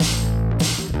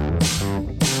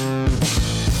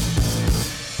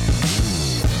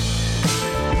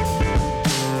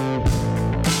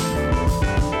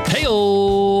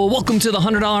Welcome to the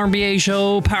 $100 MBA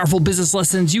Show, powerful business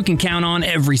lessons you can count on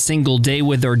every single day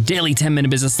with our daily 10-minute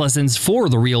business lessons for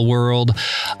the real world.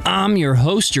 I'm your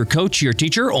host, your coach, your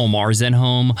teacher, Omar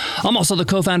Zenhom. I'm also the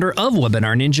co-founder of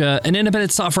Webinar Ninja, an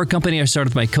independent software company I started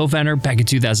with my co-founder back in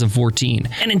 2014.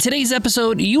 And in today's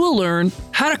episode, you will learn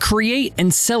how to create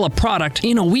and sell a product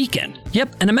in a weekend.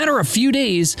 Yep, in a matter of a few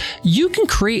days, you can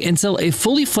create and sell a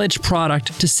fully fledged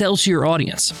product to sell to your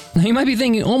audience. Now you might be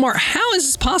thinking, Omar, how is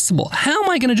this possible? How am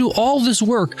I going to do all this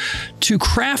work to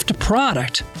craft a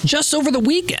product just over the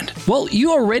weekend? Well,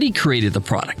 you already created the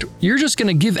product. You're just going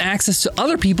to give access to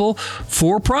other people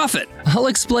for profit. I'll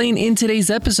explain in today's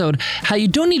episode how you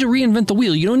don't need to reinvent the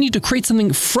wheel. You don't need to create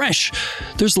something fresh.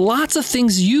 There's lots of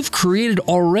things you've created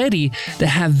already that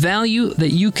have value that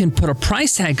you can put a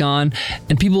price tag on,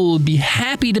 and people will be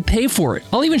happy to pay for it.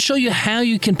 I'll even show you how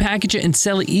you can package it and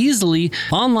sell it easily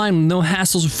online with no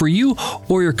hassles for you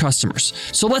or your customers.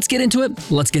 So let's get into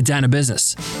it. Let's get down to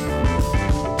business.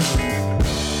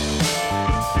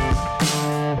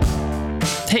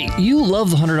 Hey, you love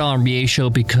the $100 MBA Show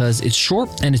because it's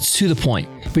short and it's to the point.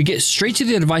 We get straight to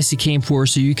the advice you came for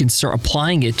so you can start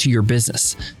applying it to your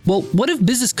business. Well, what if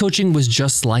business coaching was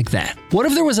just like that? What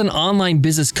if there was an online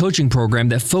business coaching program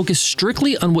that focused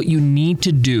strictly on what you need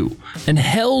to do and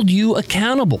held you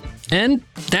accountable? And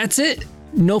that's it.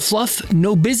 No fluff,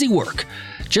 no busy work.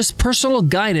 Just personal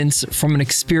guidance from an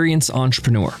experienced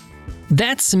entrepreneur.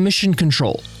 That's Mission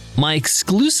Control, my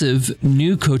exclusive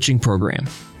new coaching program.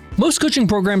 Most coaching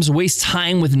programs waste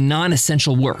time with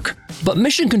non-essential work, but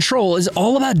Mission Control is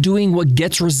all about doing what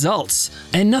gets results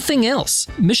and nothing else.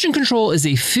 Mission Control is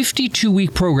a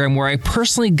 52-week program where I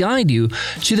personally guide you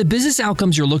to the business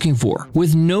outcomes you're looking for,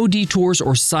 with no detours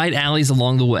or side alleys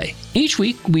along the way. Each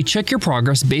week, we check your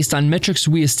progress based on metrics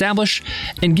we establish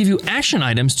and give you action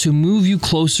items to move you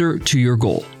closer to your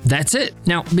goal. That's it.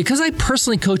 Now, because I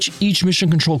personally coach each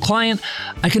Mission Control client,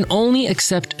 I can only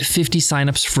accept 50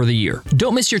 signups for the year.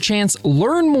 Don't miss your chance.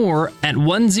 Learn more at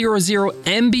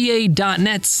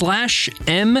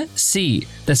 100mba.net/MC.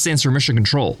 That stands for Mission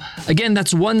Control. Again,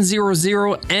 that's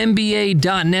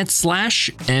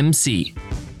 100mba.net/MC.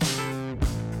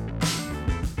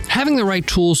 Having the right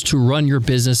tools to run your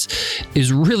business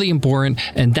is really important,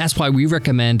 and that's why we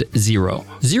recommend Xero.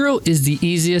 Xero is the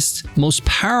easiest, most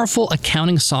powerful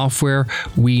accounting software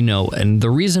we know, and the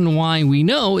reason why we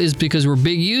know is because we're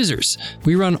big users.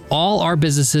 We run all our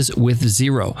businesses with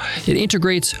Xero. It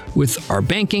integrates with our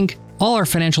banking, all our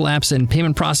financial apps and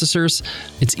payment processors.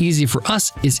 It's easy for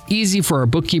us, it's easy for our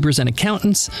bookkeepers and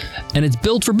accountants, and it's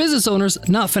built for business owners,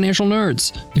 not financial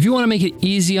nerds. If you want to make it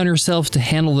easy on yourself to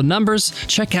handle the numbers,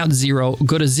 check out Xero.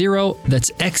 Go to Xero, that's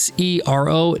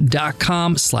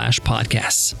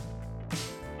xero.com/podcasts.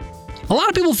 A lot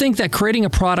of people think that creating a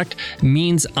product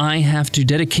means I have to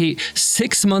dedicate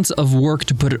 6 months of work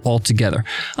to put it all together.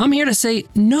 I'm here to say,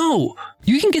 no,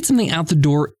 you can get something out the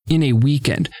door in a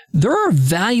weekend. There are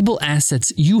valuable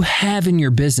assets you have in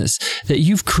your business that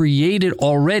you've created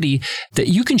already that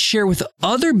you can share with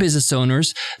other business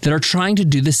owners that are trying to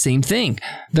do the same thing,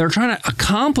 that are trying to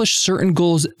accomplish certain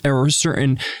goals or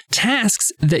certain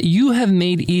tasks that you have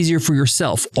made easier for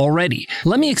yourself already.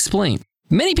 Let me explain.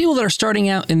 Many people that are starting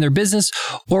out in their business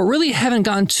or really haven't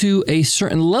gotten to a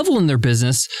certain level in their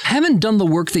business haven't done the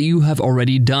work that you have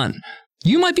already done.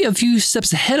 You might be a few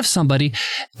steps ahead of somebody,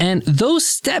 and those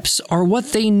steps are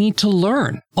what they need to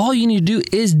learn. All you need to do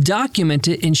is document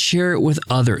it and share it with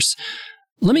others.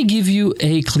 Let me give you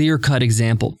a clear-cut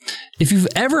example. If you've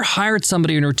ever hired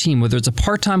somebody on your team, whether it's a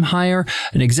part-time hire,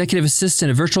 an executive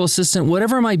assistant, a virtual assistant,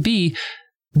 whatever it might be,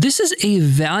 this is a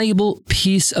valuable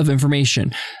piece of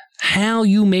information. How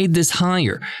you made this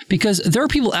hire, because there are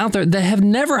people out there that have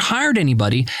never hired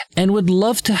anybody and would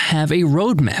love to have a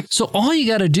roadmap. So all you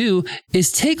got to do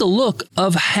is take a look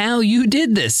of how you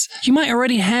did this. You might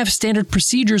already have standard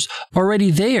procedures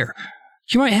already there.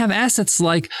 You might have assets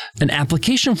like an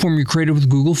application form you created with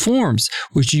Google Forms,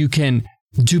 which you can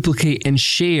duplicate and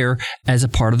share as a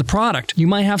part of the product. You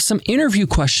might have some interview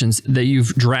questions that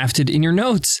you've drafted in your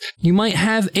notes. You might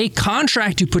have a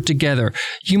contract you put together.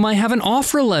 You might have an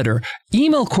offer letter,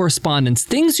 email correspondence,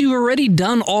 things you've already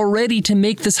done to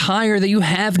make this hire that you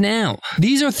have now.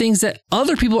 These are things that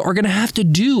other people are going to have to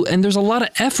do, and there's a lot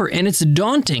of effort and it's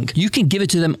daunting. You can give it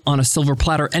to them on a silver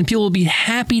platter and people will be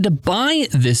happy to buy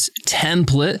this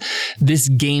template, this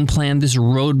game plan, this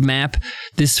roadmap,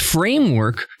 this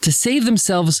framework to save themselves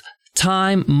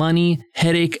time, money,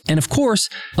 headache, and of course,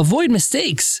 avoid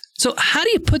mistakes. So how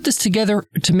do you put this together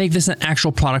to make this an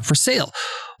actual product for sale?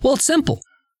 Well, it's simple.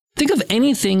 Think of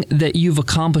anything that you've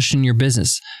accomplished in your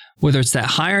business. Whether it's that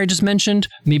hire I just mentioned,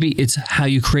 maybe it's how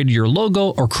you created your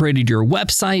logo or created your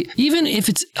website. Even if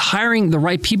it's hiring the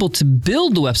right people to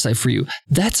build the website for you,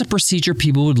 that's a procedure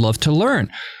people would love to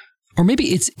learn. Or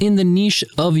maybe it's in the niche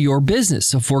of your business.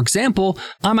 So for example,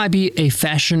 I might be a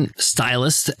fashion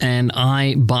stylist and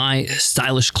I buy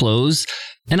stylish clothes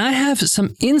and I have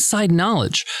some inside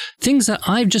knowledge, things that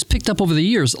I've just picked up over the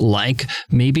years, like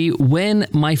maybe when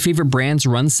my favorite brands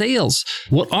run sales.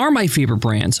 What are my favorite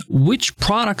brands? Which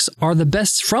products are the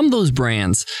best from those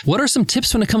brands? What are some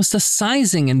tips when it comes to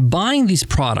sizing and buying these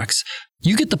products?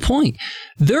 You get the point.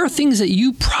 There are things that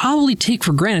you probably take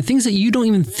for granted, things that you don't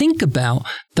even think about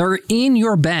that are in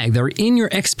your bag, that are in your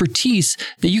expertise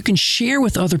that you can share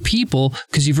with other people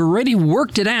because you've already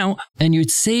worked it out and you'd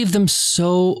save them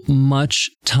so much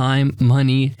time,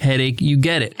 money, headache. You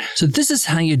get it. So this is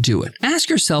how you do it. Ask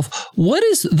yourself, what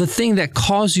is the thing that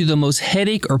caused you the most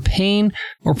headache or pain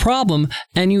or problem?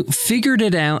 And you figured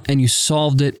it out and you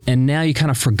solved it and now you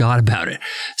kind of forgot about it.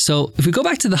 So if we go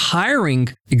back to the hiring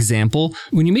example,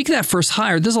 when you make that first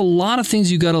hire, there's a lot of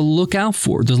things you got to look out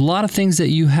for. There's a lot of things that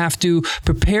you have to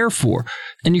prepare for.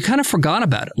 And you kind of forgot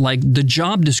about it, like the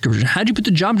job description. How did you put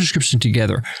the job description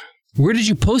together? Where did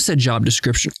you post that job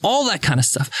description? All that kind of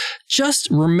stuff. Just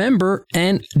remember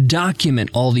and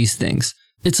document all these things.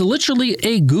 It's literally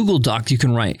a Google Doc you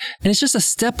can write. And it's just a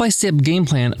step-by-step game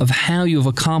plan of how you have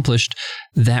accomplished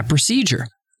that procedure.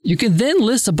 You can then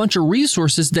list a bunch of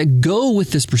resources that go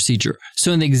with this procedure.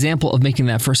 So in the example of making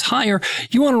that first hire,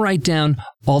 you want to write down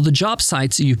all the job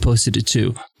sites you posted it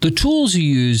to, the tools you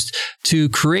used to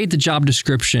create the job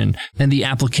description and the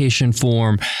application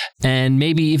form, and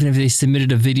maybe even if they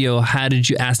submitted a video, how did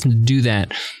you ask them to do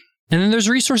that? And then there's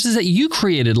resources that you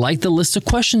created, like the list of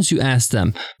questions you asked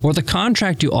them, or the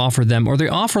contract you offered them, or the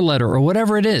offer letter, or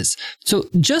whatever it is. So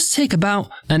just take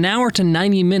about an hour to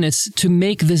 90 minutes to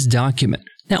make this document.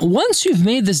 Now, once you've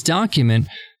made this document,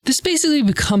 this basically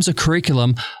becomes a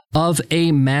curriculum of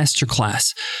a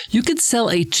masterclass. You could sell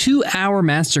a 2-hour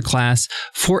masterclass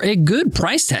for a good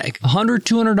price tag, $100,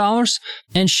 $200,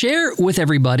 and share with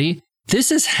everybody. This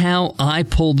is how I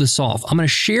pulled this off. I'm going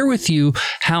to share with you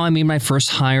how I made my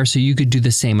first hire so you could do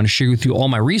the same. I'm going to share with you all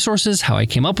my resources, how I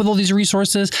came up with all these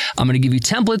resources. I'm going to give you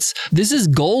templates. This is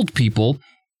gold, people.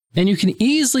 And you can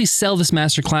easily sell this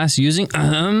masterclass using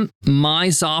my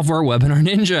software, Webinar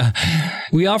Ninja.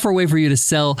 We offer a way for you to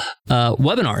sell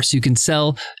webinars. You can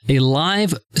sell a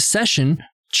live session,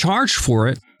 charge for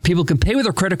it. People can pay with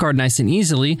their credit card nice and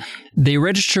easily. They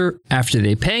register after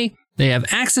they pay. They have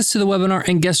access to the webinar,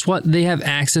 and guess what? They have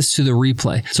access to the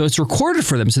replay. So it's recorded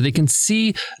for them, so they can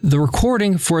see the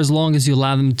recording for as long as you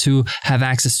allow them to have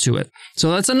access to it.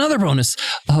 So that's another bonus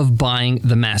of buying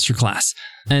the masterclass.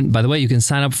 And by the way, you can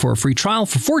sign up for a free trial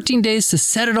for 14 days to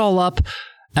set it all up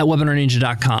at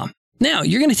webinarninja.com. Now,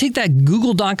 you're going to take that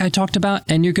Google Doc I talked about,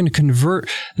 and you're going to convert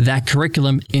that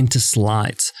curriculum into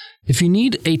slides. If you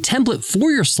need a template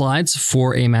for your slides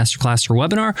for a masterclass or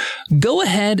webinar, go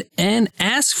ahead and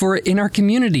ask for it in our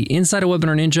community. Inside of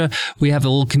Webinar Ninja, we have a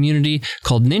little community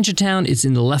called Ninja Town. It's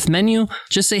in the left menu.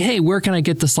 Just say, hey, where can I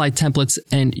get the slide templates?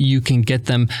 And you can get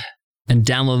them and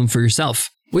download them for yourself.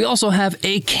 We also have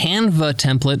a Canva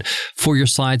template for your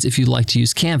slides if you'd like to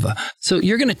use Canva. So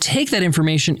you're going to take that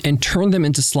information and turn them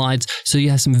into slides so you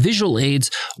have some visual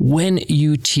aids when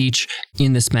you teach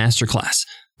in this masterclass.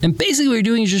 And basically what you're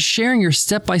doing is just sharing your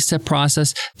step-by-step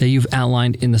process that you've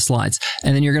outlined in the slides.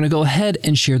 And then you're going to go ahead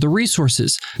and share the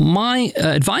resources. My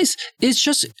advice is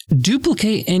just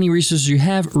duplicate any resources you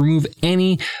have, remove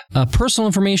any personal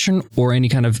information or any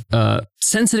kind of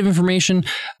sensitive information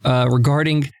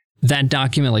regarding that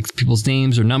document, like people's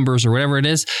names or numbers or whatever it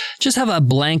is. Just have a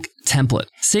blank template.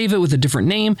 Save it with a different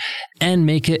name and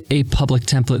make it a public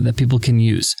template that people can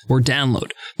use or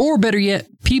download. Or better yet,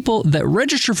 people that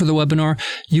register for the webinar,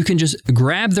 you can just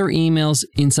grab their emails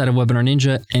inside of Webinar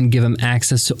Ninja and give them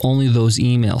access to only those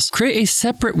emails. Create a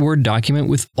separate Word document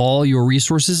with all your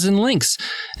resources and links.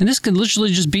 And this could literally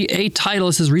just be a title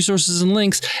that says resources and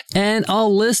links and a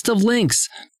list of links.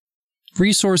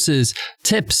 Resources,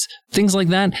 tips, things like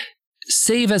that.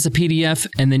 Save as a PDF,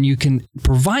 and then you can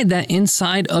provide that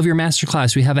inside of your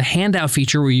masterclass. We have a handout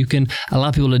feature where you can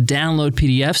allow people to download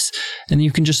PDFs, and you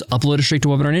can just upload it straight to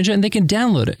Webinar Ninja, and they can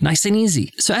download it. Nice and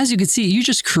easy. So as you can see, you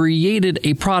just created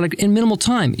a product in minimal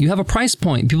time. You have a price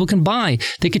point. People can buy.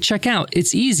 They can check out.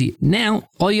 It's easy. Now,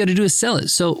 all you got to do is sell it.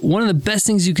 So one of the best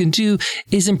things you can do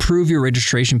is improve your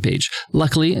registration page.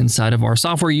 Luckily, inside of our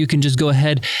software, you can just go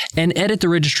ahead and edit the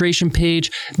registration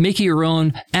page, make it your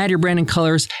own, add your branding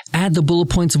colors, add the the bullet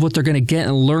points of what they're going to get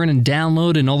and learn and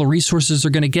download and all the resources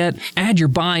they're going to get. Add your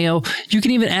bio. You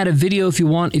can even add a video if you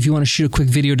want to shoot a quick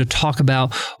video to talk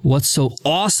about what's so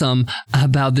awesome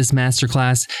about this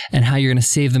masterclass and how you're going to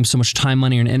save them so much time,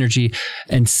 money, and energy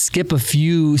and skip a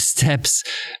few steps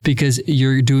because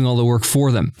you're doing all the work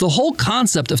for them. The whole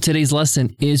concept of today's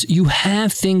lesson is you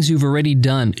have things you've already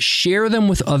done. Share them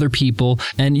with other people,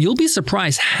 and you'll be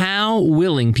surprised how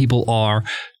willing people are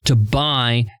to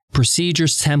buy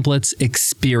procedures, templates,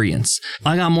 experience.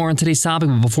 I got more on today's topic,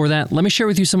 but before that, let me share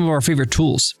with you some of our favorite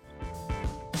tools.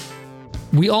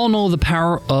 We all know the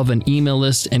power of an email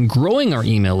list and growing our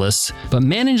email lists, but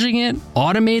managing it,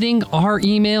 automating our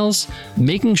emails,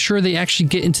 making sure they actually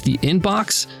get into the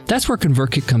inbox, that's where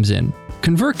ConvertKit comes in.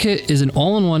 ConvertKit is an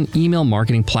all-in-one email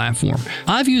marketing platform.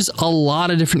 I've used a lot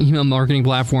of different email marketing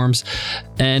platforms,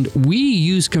 and we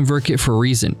use ConvertKit for a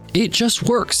reason. It just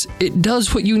works. It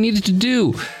does what you need it to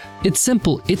do. It's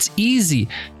simple, it's easy,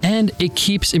 and it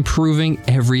keeps improving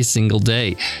every single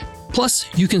day. Plus,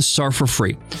 you can start for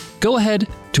free. Go ahead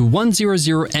to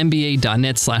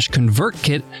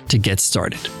 100mba.net/ConvertKit to get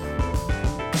started.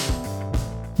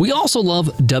 We also love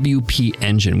WP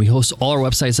Engine. We host all our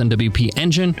websites on WP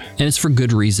Engine, and it's for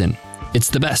good reason. It's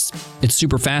the best. It's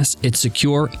super fast, it's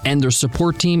secure, and their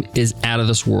support team is out of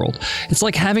this world. It's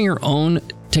like having your own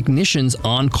technicians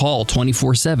on call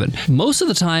 24/7. Most of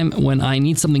the time when I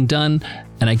need something done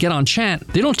and I get on chat,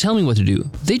 they don't tell me what to do.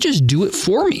 They just do it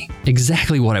for me.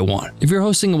 Exactly what I want. If you're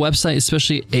hosting a website,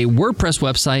 especially a WordPress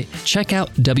website, check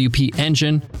out WP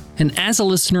Engine. And as a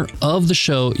listener of the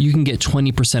show, you can get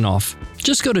 20% off.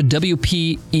 Just go to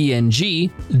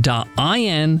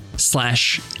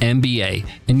wpeng.in/MBA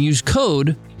and use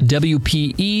code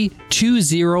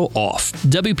WPE20OFF.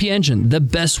 WP Engine, the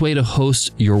best way to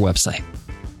host your website.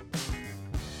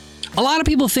 A lot of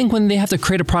people think when they have to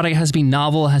create a product, it has to be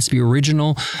novel, it has to be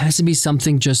original, it has to be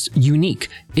something just unique.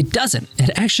 It doesn't. It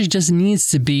actually just needs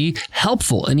to be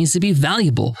helpful. It needs to be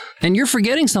valuable. And you're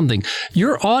forgetting something.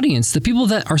 Your audience, the people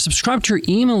that are subscribed to your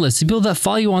email list, the people that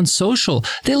follow you on social,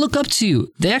 they look up to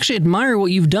you. They actually admire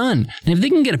what you've done. And if they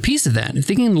can get a piece of that, if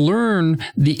they can learn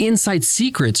the inside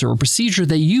secrets or a procedure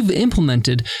that you've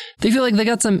implemented, they feel like they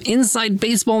got some inside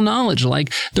baseball knowledge,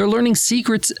 like they're learning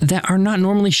secrets that are not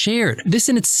normally shared. This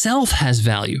in itself has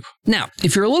value. Now,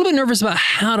 if you're a little bit nervous about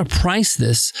how to price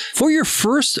this, for your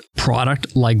first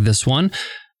product like this one,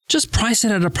 just price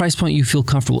it at a price point you feel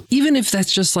comfortable. Even if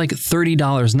that's just like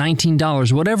 $30,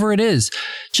 $19, whatever it is,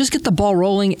 just get the ball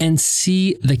rolling and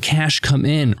see the cash come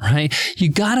in, right? You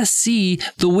gotta see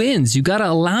the wins. You gotta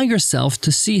allow yourself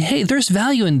to see, hey, there's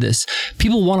value in this.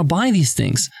 People wanna buy these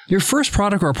things. Your first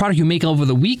product or a product you make over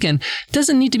the weekend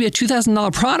doesn't need to be a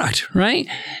 $2,000 product, right?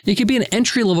 It could be an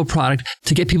entry-level product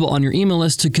to get people on your email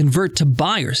list to convert to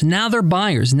buyers. Now they're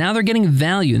buyers. Now they're getting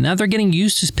value. Now they're getting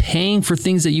used to paying for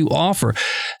things that you offer,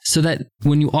 so that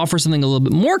when you offer something a little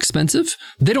bit more expensive,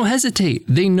 they don't hesitate.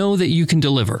 They know that you can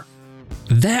deliver.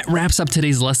 That wraps up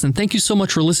today's lesson. Thank you so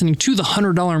much for listening to the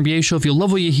 $100 MBA Show. If you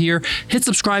love what you hear, hit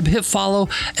subscribe, hit follow,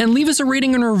 and leave us a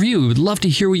rating and a review. We'd love to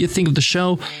hear what you think of the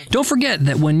show. Don't forget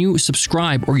that when you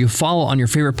subscribe or you follow on your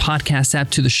favorite podcast app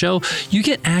to the show, you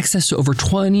get access to over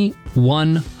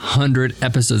 2,100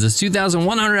 episodes. It's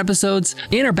 2,100 episodes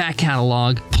in our back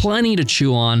catalog. Plenty to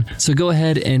chew on. So go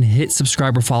ahead and hit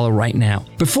subscribe or follow right now.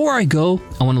 Before I go,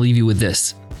 I want to leave you with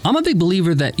this. I'm a big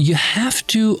believer that you have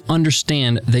to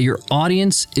understand that your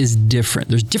audience is different.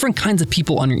 There's different kinds of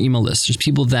people on your email list. There's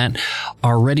people that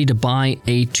are ready to buy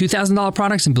a $2,000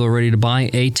 product. Some people are ready to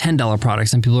buy a $10 product.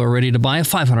 Some people are ready to buy a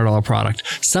 $500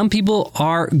 product. Some people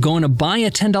are going to buy a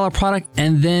 $10 product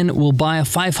and then will buy a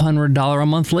 $500 a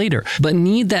month later, but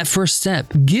need that first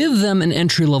step. Give them an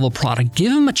entry-level product.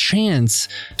 Give them a chance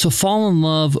to fall in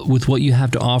love with what you have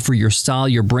to offer, your style,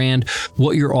 your brand,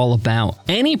 what you're all about.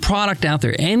 Any product out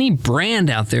there, any brand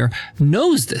out there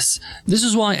knows this. This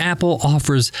is why Apple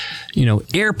offers,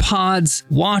 AirPods,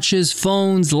 watches,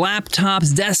 phones,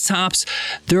 laptops, desktops.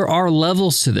 There are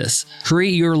levels to this.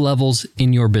 Create your levels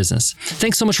in your business.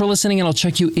 Thanks so much for listening, and I'll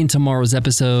check you in tomorrow's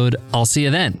episode. I'll see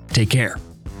you then. Take care.